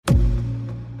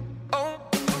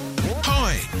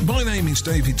My name is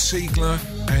David Siegler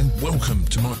and welcome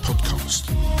to my podcast.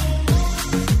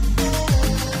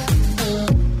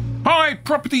 Hi,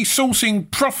 property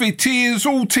sourcing profiteers,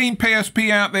 all Team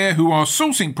PSP out there who are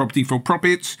sourcing property for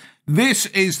profits. This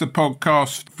is the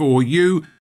podcast for you.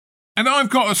 And I've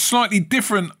got a slightly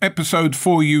different episode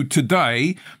for you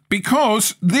today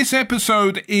because this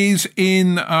episode is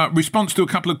in response to a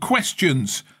couple of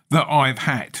questions that I've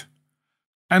had.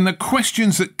 And the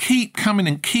questions that keep coming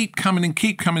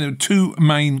are two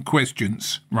main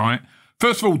questions, right?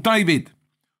 First of all, David,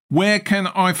 where can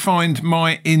I find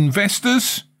my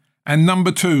investors? And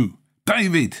number two,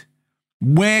 David,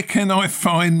 where can I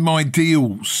find my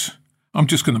deals? I'm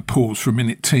just going to pause for a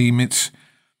minute, team.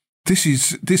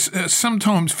 This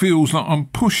sometimes feels like I'm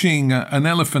pushing an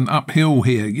elephant uphill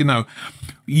here. You know,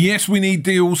 yes, we need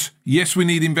deals. Yes, we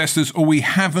need investors, or we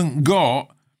haven't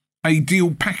got a deal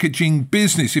packaging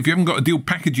business. If you haven't got a deal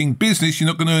packaging business, you're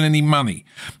not going to earn any money.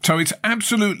 So it's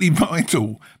absolutely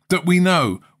vital that we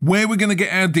know where we're going to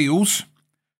get our deals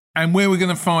and where we're going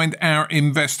to find our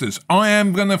investors. I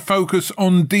am going to focus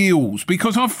on deals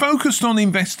because I've focused on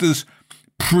investors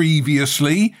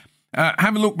previously.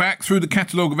 Have a look back through the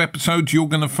catalogue of episodes. You're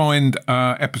going to find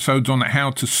episodes on how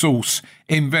to source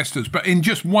investors. But in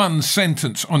just one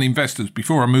sentence on investors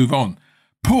before I move on,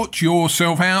 put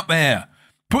yourself out there.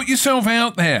 Put yourself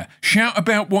out there. Shout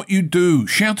about what you do.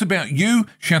 Shout about you.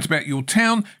 Shout about your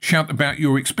town. Shout about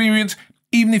your experience.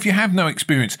 Even if you have no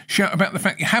experience, shout about the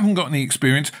fact you haven't got any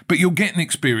experience, but you'll get an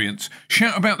experience.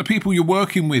 Shout about the people you're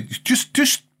working with.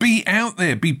 Just be out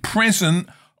there. Be present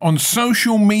on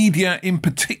social media in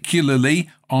particularly.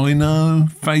 I know,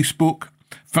 Facebook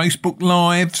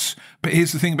Lives. But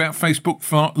here's the thing about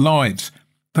Facebook Lives.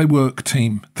 They work,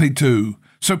 team. They do.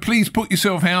 So please put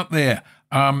yourself out there.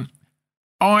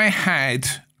 I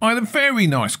had a very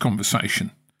nice conversation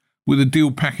with a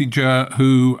deal packager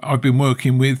who I've been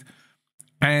working with,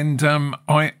 and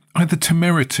I had the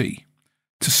temerity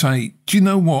to say, do you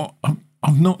know what?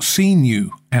 I've not seen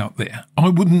you out there. I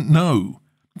wouldn't know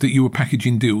that you were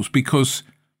packaging deals because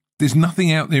there's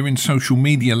nothing out there in social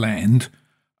media land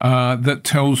that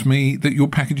tells me that you're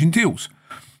packaging deals.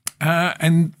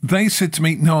 And they said to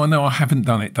me, no, I haven't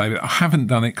done it, David. I haven't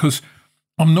done it because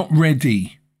I'm not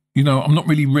ready. You know, I'm not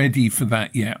really ready for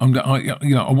that yet. I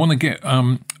want to get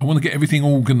everything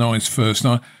organised first.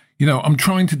 I'm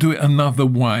trying to do it another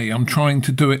way. I'm trying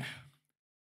to do it.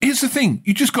 Here's the thing: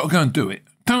 you just got to go and do it.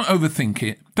 Don't overthink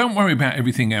it. Don't worry about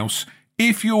everything else.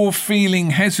 If you're feeling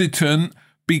hesitant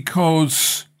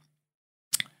because,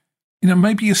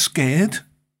 maybe you're scared.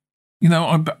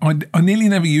 I nearly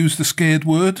never use the scared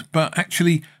word, but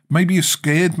actually, maybe you're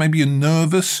scared. Maybe you're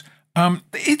nervous.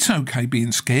 It's okay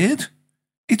being scared.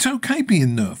 It's okay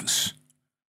being nervous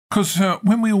because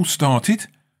when we all started,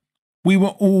 we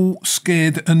were all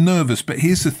scared and nervous. But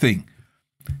here's the thing.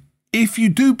 If you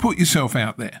do put yourself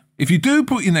out there, if you do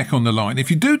put your neck on the line, if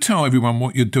you do tell everyone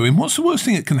what you're doing, what's the worst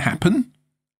thing that can happen?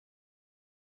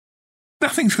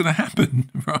 Nothing's going to happen,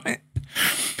 right?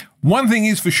 One thing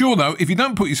is for sure, though, if you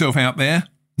don't put yourself out there,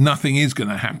 nothing is going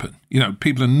to happen.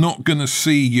 People are not going to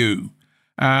see you.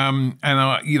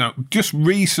 Just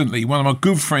recently, one of my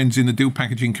good friends in the deal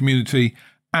packaging community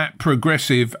at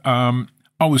Progressive, I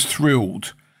was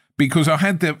thrilled because I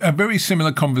had a very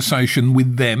similar conversation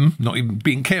with them, not even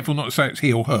being careful not to say it's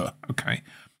he or her, okay?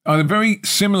 I had a very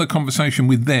similar conversation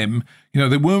with them.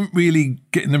 They weren't really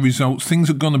getting the results. Things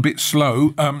had gone a bit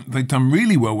slow. They'd done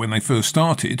really well when they first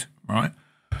started, right?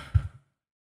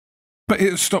 But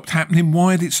it stopped happening.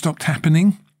 Why had it stopped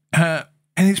happening?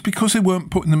 And it's because they weren't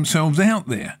putting themselves out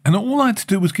there. And all I had to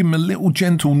do was give them a little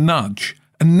gentle nudge.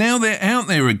 And now they're out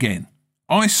there again.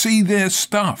 I see their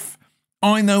stuff.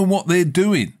 I know what they're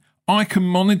doing. I can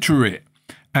monitor it.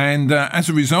 And as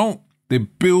a result, they're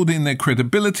building their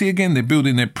credibility again. They're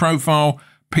building their profile.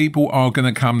 People are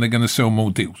going to come. They're going to sell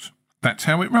more deals. That's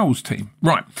how it rolls, team.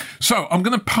 Right. So I'm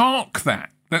going to park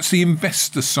that. That's the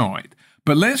investor side.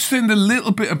 But let's spend a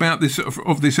little bit about this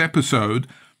of this episode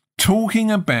talking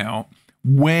about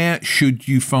where should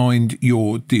you find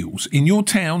your deals? In your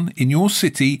town, in your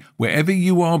city, wherever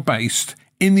you are based,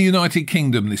 in the United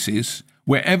Kingdom this is,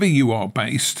 wherever you are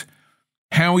based,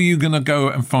 how are you going to go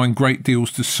and find great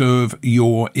deals to serve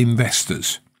your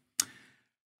investors?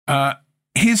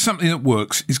 Here's something that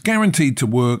works. It's guaranteed to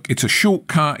work. It's a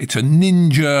shortcut. It's a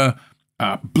ninja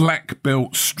black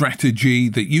belt strategy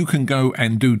that you can go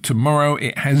and do tomorrow.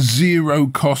 It has zero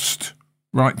cost,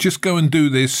 right? Just go and do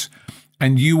this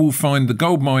and you will find the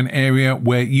goldmine area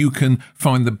where you can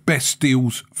find the best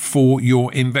deals for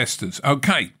your investors.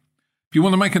 Okay. If you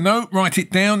want to make a note, write it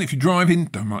down. If you're driving,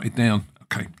 don't write it down.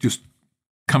 Okay. Just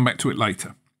come back to it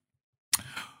later.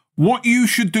 What you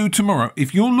should do tomorrow,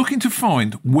 if you're looking to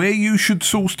find where you should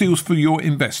source deals for your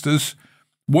investors,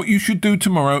 what you should do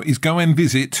tomorrow is go and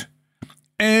visit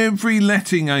every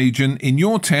letting agent in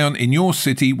your town, in your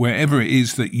city, wherever it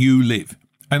is that you live.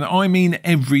 And I mean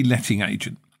every letting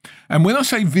agent. And when I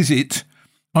say visit,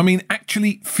 I mean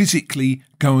actually physically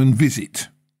go and visit,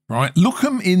 right? Look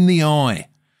them in the eye.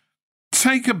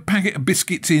 Take a packet of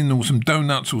biscuits in or some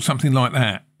donuts or something like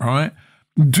that, right?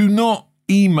 Do not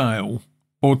email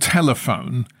or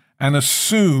telephone and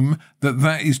assume that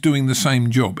that is doing the same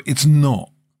job. It's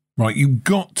not, right? You've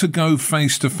got to go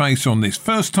face to face on this.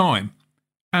 First time,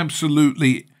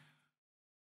 absolutely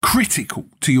critical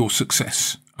to your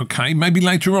success, okay? Maybe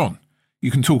later on you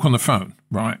can talk on the phone,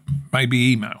 right?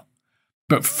 Maybe email.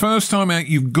 But first time out,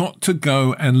 you've got to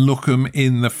go and look them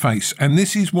in the face. And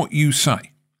this is what you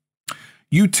say.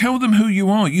 You tell them who you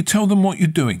are. You tell them what you're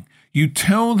doing. You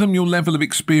tell them your level of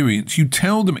experience. You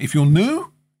tell them if you're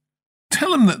new,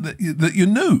 tell them that you're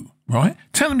new, right?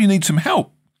 Tell them you need some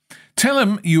help. Tell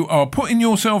them you are putting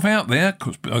yourself out there,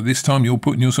 because this time you're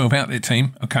putting yourself out there,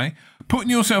 team, okay? Putting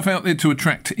yourself out there to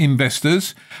attract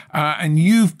investors, and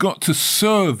you've got to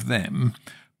serve them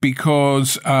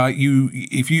because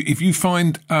if you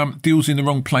find deals in the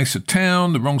wrong place of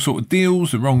town, the wrong sort of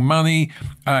deals, the wrong money,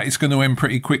 it's going to end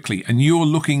pretty quickly. And you're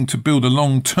looking to build a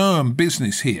long-term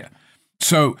business here.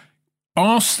 So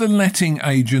ask the letting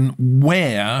agent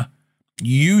where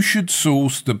you should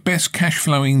source the best cash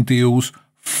flowing deals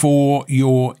for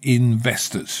your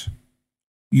investors.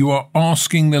 You are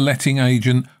asking the letting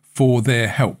agent for their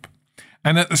help.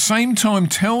 And at the same time,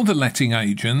 tell the letting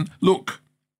agent, look,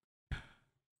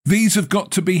 these have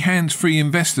got to be hands-free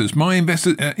investors. My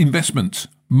investments.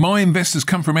 My investors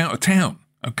come from out of town,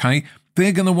 okay?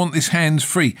 They're going to want this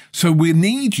hands-free. So we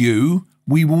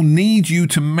will need you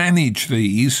to manage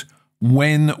these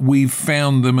when we've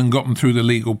found them and got them through the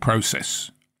legal process.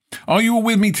 Are you all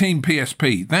with me, Team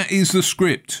PSP? That is the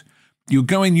script.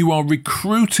 You are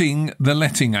recruiting the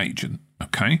letting agent,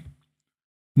 okay?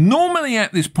 Normally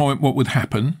at this point, what would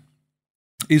happen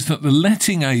is that the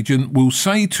letting agent will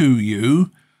say to you,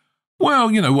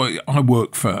 well, you know what, I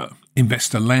work for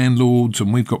investor landlords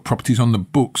and we've got properties on the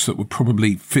books that would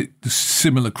probably fit the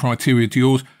similar criteria to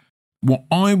yours. What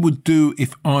I would do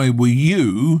if I were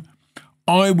you,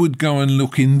 I would go and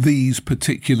look in these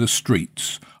particular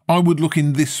streets. I would look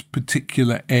in this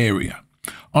particular area.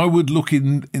 I would look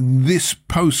in this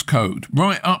postcode,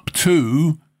 right up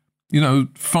to,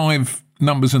 5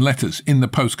 numbers and letters in the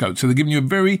postcode. So they're giving you a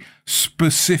very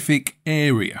specific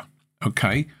area,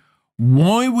 okay?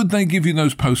 Why would they give you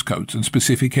those postcodes and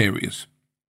specific areas?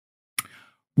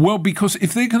 Well, because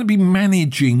if they're going to be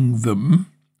managing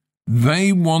them,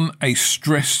 they want a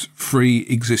stress-free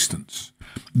existence.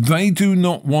 They do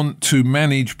not want to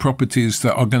manage properties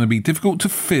that are going to be difficult to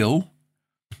fill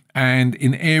and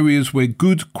in areas where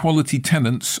good quality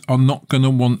tenants are not going to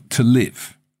want to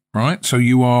live, right? So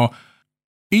you are,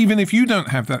 even if you don't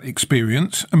have that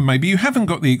experience, and maybe you haven't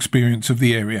got the experience of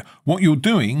the area, what you're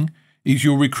doing is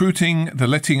you're recruiting the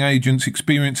letting agent's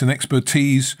experience and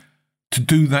expertise to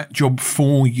do that job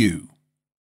for you.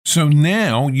 So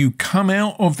now you come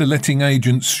out of the letting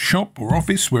agent's shop or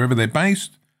office, wherever they're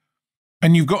based,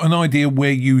 and you've got an idea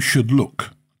where you should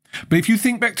look. But if you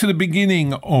think back to the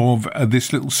beginning of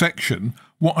this little section,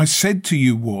 what I said to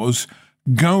you was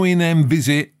go in and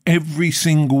visit every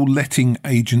single letting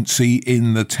agency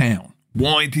in the town.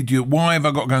 Why have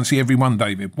I got to go and see every one,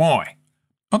 David? Why?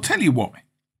 I'll tell you why.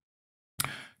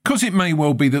 Because it may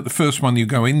well be that the first one you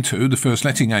go into, the first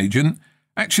letting agent,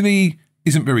 actually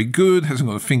isn't very good, hasn't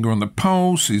got a finger on the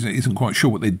pulse, isn't quite sure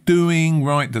what they're doing,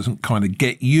 right? Doesn't kind of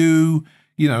get you.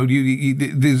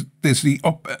 There's the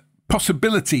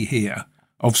possibility here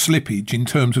of slippage in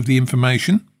terms of the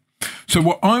information. So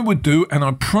what I would do, and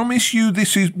I promise you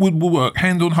this would work,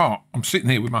 hand on heart. I'm sitting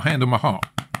here with my hand on my heart.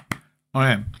 I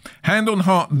am. Hand on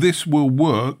heart, this will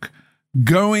work.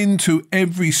 Go into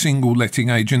every single letting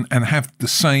agent and have the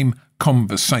same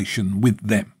conversation with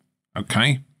them,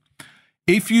 okay?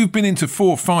 If you've been into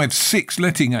 4, 5, 6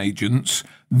 letting agents,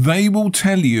 they will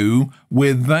tell you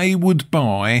where they would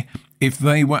buy if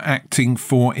they were acting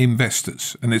for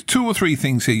investors. And there's 2 or 3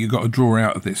 things here you've got to draw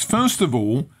out of this. First of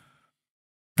all,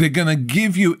 they're going to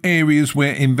give you areas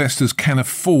where investors can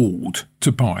afford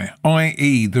to buy,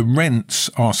 i.e. the rents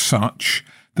are such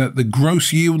that the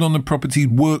gross yield on the property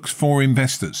works for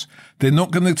investors. They're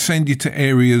not going to send you to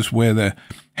areas where the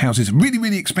houses are really,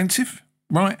 really expensive,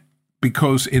 right?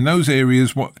 Because in those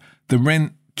areas, the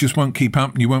rent just won't keep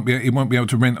up and it won't be able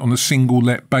to rent on a single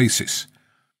let basis.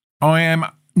 I am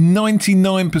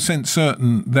 99%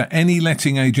 certain that any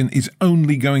letting agent is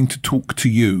only going to talk to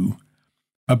you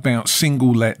about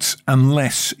single lets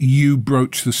unless you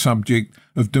broach the subject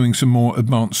of doing some more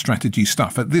advanced strategy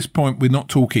stuff. At this point, we're not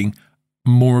talking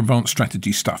more advanced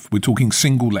strategy stuff. We're talking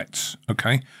single lets,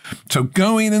 okay? So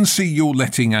go in and see your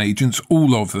letting agents,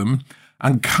 all of them,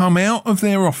 and come out of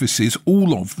their offices,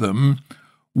 all of them,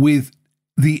 with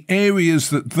the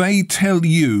areas that they tell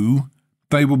you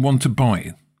they would want to buy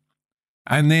in.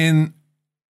 And then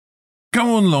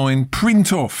go online,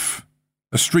 print off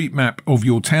a street map of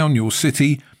your town, your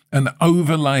city, and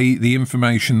overlay the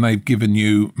information they've given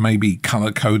you, maybe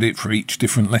colour code it for each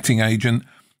different letting agent,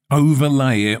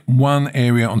 overlay it one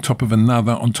area on top of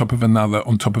another, on top of another,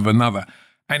 on top of another.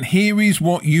 And here is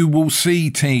what you will see,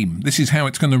 team. This is how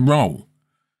it's going to roll.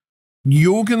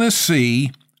 You're going to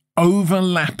see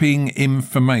overlapping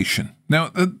information. Now,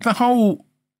 the whole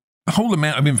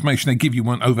amount of information they give you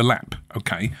won't overlap,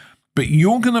 okay? But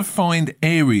you're going to find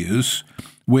areas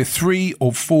where 3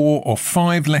 or 4 or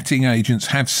 5 letting agents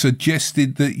have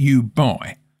suggested that you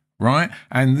buy, right?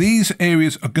 And these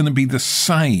areas are going to be the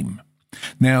same.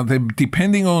 Now, they're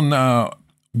depending on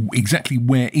exactly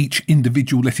where each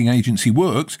individual letting agency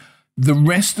works, the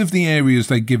rest of the areas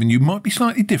they've given you might be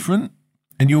slightly different,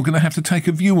 and you're going to have to take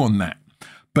a view on that.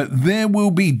 But there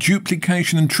will be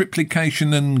duplication and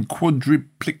triplication and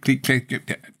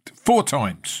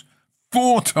quadruplication,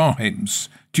 4 times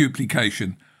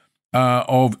duplication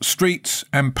of streets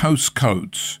and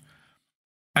postcodes.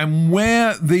 And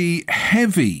where the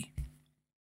heavy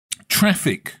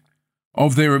traffic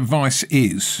of their advice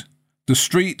is, the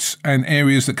streets and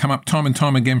areas that come up time and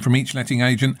time again from each letting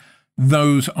agent,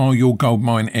 those are your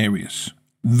goldmine areas.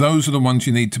 Those are the ones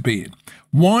you need to be in.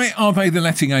 Why are they the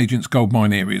letting agents'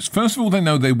 goldmine areas? First of all, they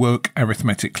know they work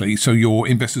arithmetically, so your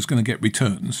investor's going to get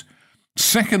returns.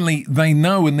 Secondly, they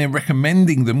know and they're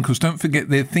recommending them, because don't forget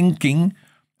they're thinking,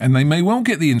 and they may well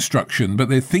get the instruction, but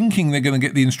they're thinking they're going to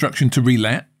get the instruction to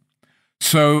relet.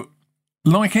 So,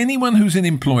 like anyone who's in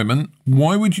employment,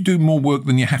 why would you do more work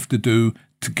than you have to do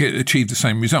to achieve the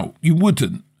same result? You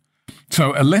wouldn't.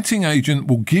 So a letting agent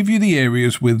will give you the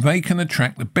areas where they can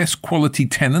attract the best quality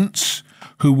tenants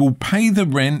who will pay the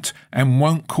rent and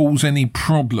won't cause any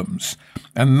problems.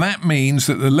 And that means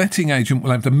that the letting agent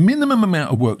will have the minimum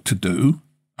amount of work to do,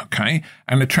 okay,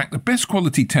 and attract the best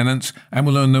quality tenants and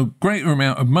will earn a greater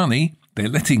amount of money, their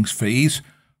lettings fees,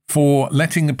 for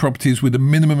letting the properties with a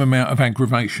minimum amount of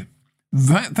aggravation.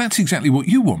 That's exactly what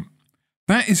you want.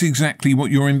 That is exactly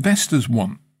what your investors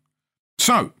want.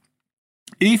 So,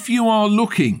 if you are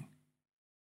looking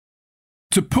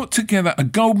to put together a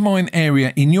goldmine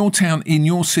area in your town, in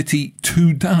your city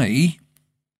today,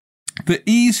 the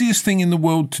easiest thing in the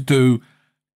world to do,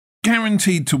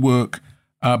 guaranteed to work,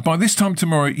 by this time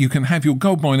tomorrow you can have your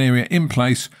goldmine area in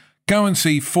place. Go and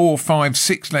see 4, 5,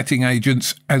 6 letting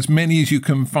agents, as many as you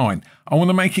can find. I want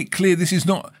to make it clear this is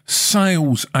not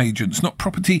sales agents, not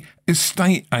property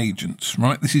estate agents,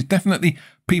 right? This is definitely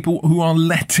people who are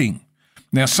letting.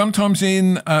 Now, sometimes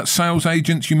in sales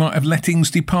agents, you might have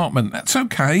lettings department. That's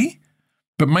okay.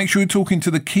 But make sure you're talking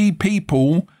to the key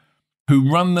people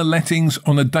who run the lettings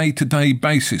on a day-to-day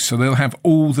basis, so they'll have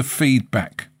all the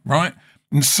feedback, right?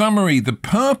 In summary, the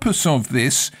purpose of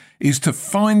this is to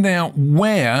find out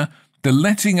where the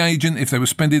letting agent, if they were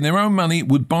spending their own money,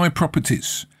 would buy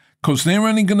properties. Because they're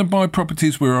only going to buy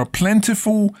properties where there are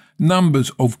plentiful numbers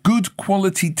of good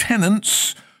quality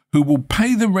tenants who will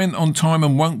pay the rent on time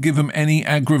and won't give them any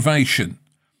aggravation.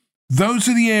 Those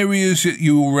are the areas that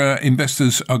your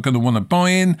investors are going to want to buy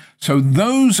in. So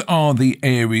those are the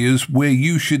areas where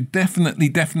you should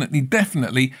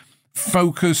definitely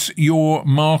focus your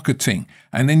marketing.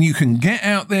 And then you can get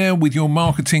out there with your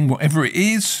marketing, whatever it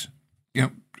is. You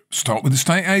know, start with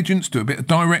estate agents, do a bit of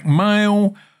direct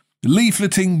mail,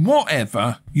 leafleting,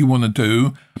 whatever you want to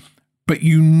do. But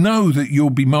you know that you'll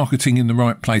be marketing in the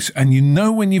right place. And you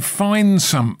know when you find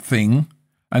something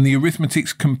and the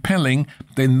arithmetic's compelling,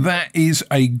 then that is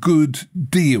a good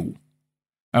deal.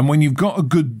 And when you've got a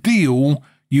good deal,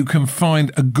 you can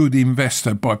find a good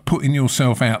investor by putting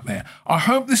yourself out there. I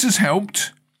hope this has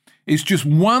helped. It's just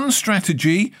one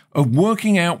strategy of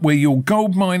working out where your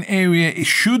goldmine area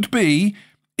should be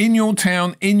in your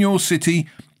town, in your city,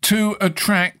 to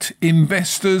attract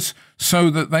investors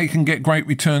so that they can get great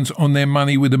returns on their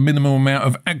money with a minimal amount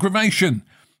of aggravation.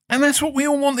 And that's what we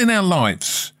all want in our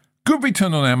lives. Good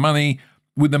return on our money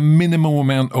with a minimal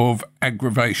amount of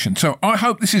aggravation. So I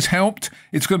hope this has helped.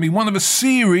 It's going to be one of a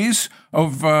series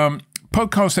of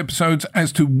podcast episodes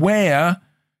as to where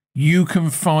you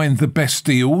can find the best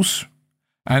deals.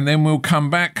 And then we'll come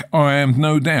back, I am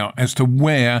no doubt, as to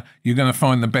where you're going to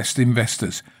find the best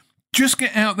investors. Just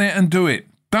get out there and do it.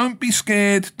 Don't be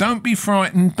scared. Don't be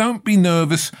frightened. Don't be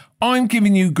nervous. I'm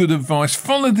giving you good advice.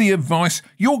 Follow the advice.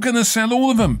 You're going to sell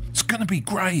all of them. It's going to be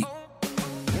great.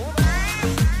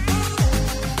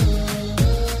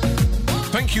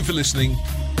 Thank you for listening.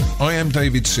 I am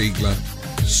David Siegler.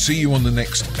 See you on the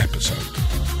next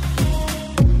episode.